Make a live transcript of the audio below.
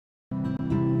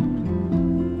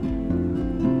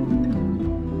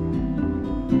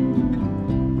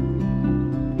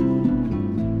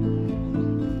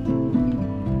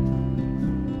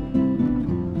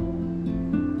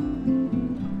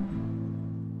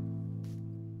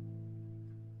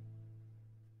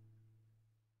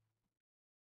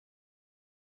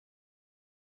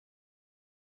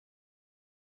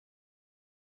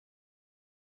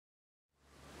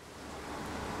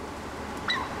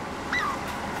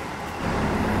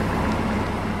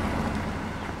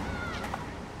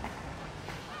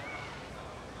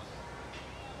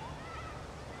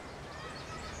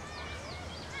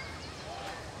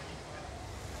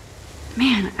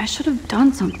Man, I should have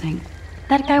done something.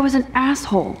 That guy was an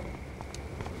asshole.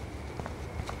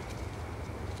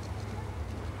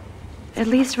 At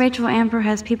least Rachel Amber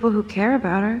has people who care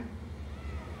about her.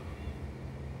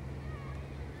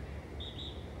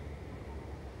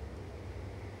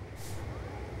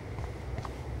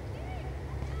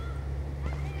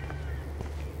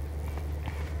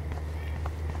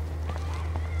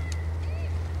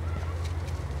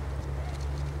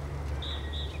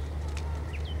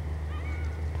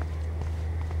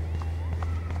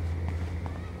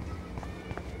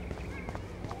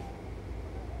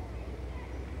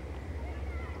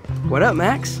 What up,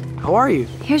 Max? How are you?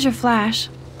 Here's your flash.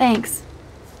 Thanks.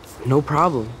 No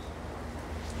problem.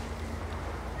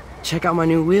 Check out my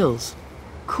new wheels.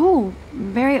 Cool.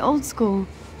 Very old school.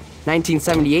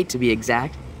 1978 to be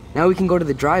exact. Now we can go to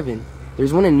the drive-in.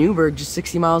 There's one in Newburgh just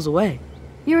 60 miles away.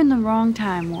 You're in the wrong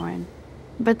time, Warren.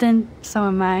 But then, so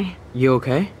am I. You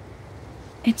okay?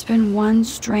 It's been one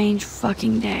strange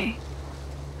fucking day.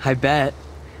 I bet.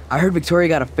 I heard Victoria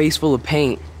got a face full of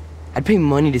paint. I'd pay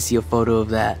money to see a photo of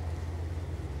that.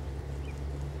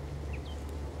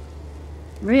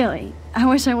 Really? I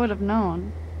wish I would have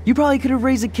known. You probably could have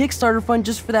raised a Kickstarter fund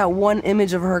just for that one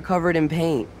image of her covered in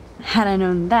paint. Had I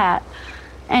known that.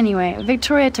 Anyway,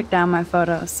 Victoria took down my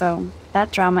photo, so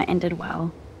that drama ended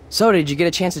well. So, did you get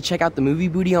a chance to check out the movie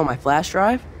booty on my flash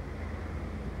drive?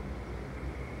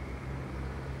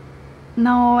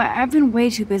 No, I've been way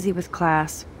too busy with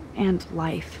class and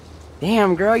life.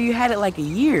 Damn, girl, you had it like a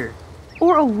year.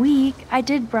 Or a week. I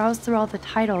did browse through all the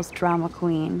titles, drama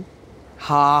queen.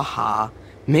 Ha ha.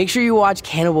 Make sure you watch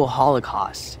Cannibal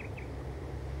Holocaust.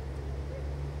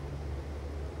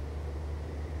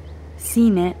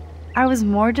 Seen it. I was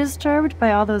more disturbed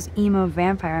by all those emo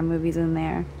vampire movies in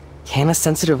there. Can a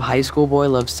sensitive high school boy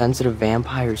love sensitive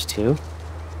vampires too?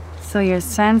 So you're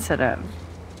sensitive.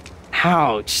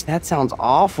 Ouch, that sounds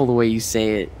awful the way you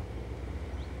say it.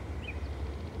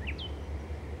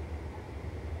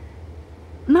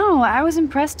 No, I was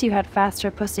impressed you had faster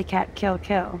Pussycat Kill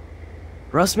Kill.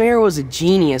 Russ Meyer was a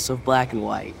genius of black and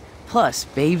white. Plus,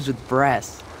 babes with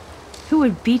breasts. Who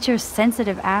would beat your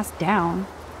sensitive ass down?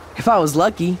 If I was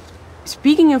lucky.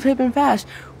 Speaking of hip and fast,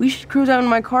 we should cruise out in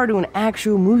my car to an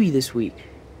actual movie this week.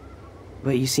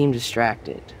 But you seem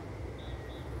distracted.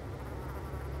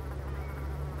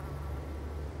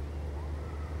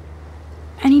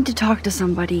 I need to talk to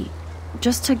somebody,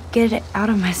 just to get it out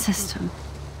of my system.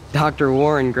 Dr.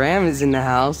 Warren Graham is in the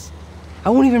house. I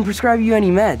won't even prescribe you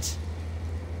any meds.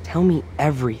 Tell me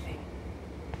everything.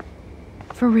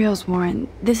 For reals, Warren,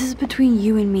 this is between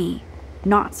you and me,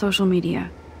 not social media.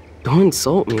 Don't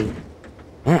insult me.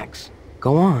 Max,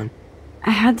 go on.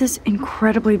 I had this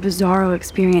incredibly bizarro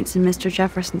experience in Mr.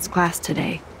 Jefferson's class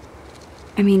today.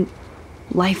 I mean,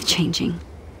 life-changing.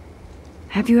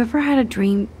 Have you ever had a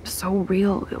dream so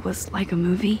real it was like a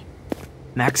movie?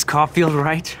 Max Caulfield,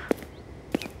 right?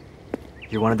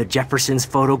 You're one of the Jefferson's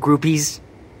photo groupies?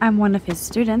 I'm one of his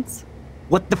students.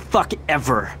 What the fuck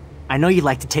ever? I know you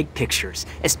like to take pictures,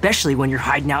 especially when you're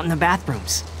hiding out in the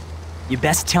bathrooms. You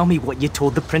best tell me what you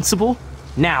told the principal,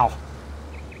 now.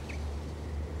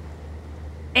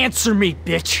 Answer me,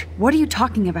 bitch! What are you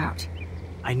talking about?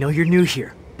 I know you're new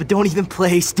here, but don't even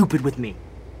play stupid with me.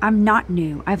 I'm not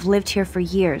new. I've lived here for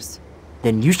years.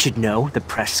 Then you should know the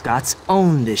Prescotts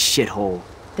own this shithole.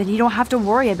 Then you don't have to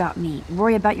worry about me.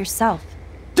 Worry about yourself.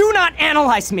 Do not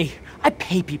analyze me! I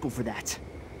pay people for that.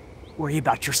 Worry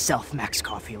about yourself, Max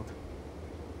Caulfield.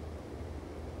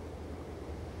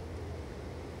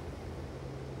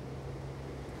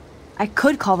 I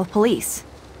could call the police.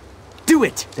 Do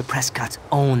it! The Prescotts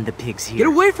own the pigs here. Get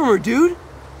away from her, dude!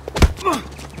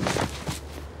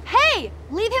 Hey!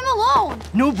 Leave him alone!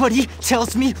 Nobody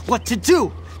tells me what to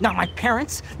do! Not my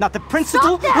parents, not the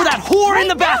principal, Stop that! or that whore Right in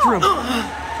the bathroom!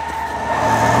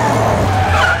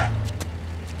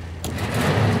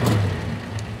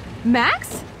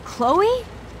 Max? Chloe?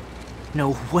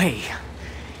 No way.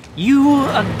 You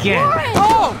again. Warren!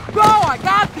 Oh, go! I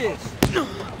got this!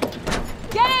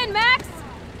 Get in, Max!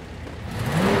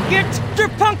 Get your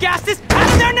punk asses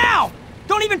out of there now!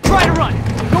 Don't even try to run!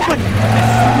 Nobody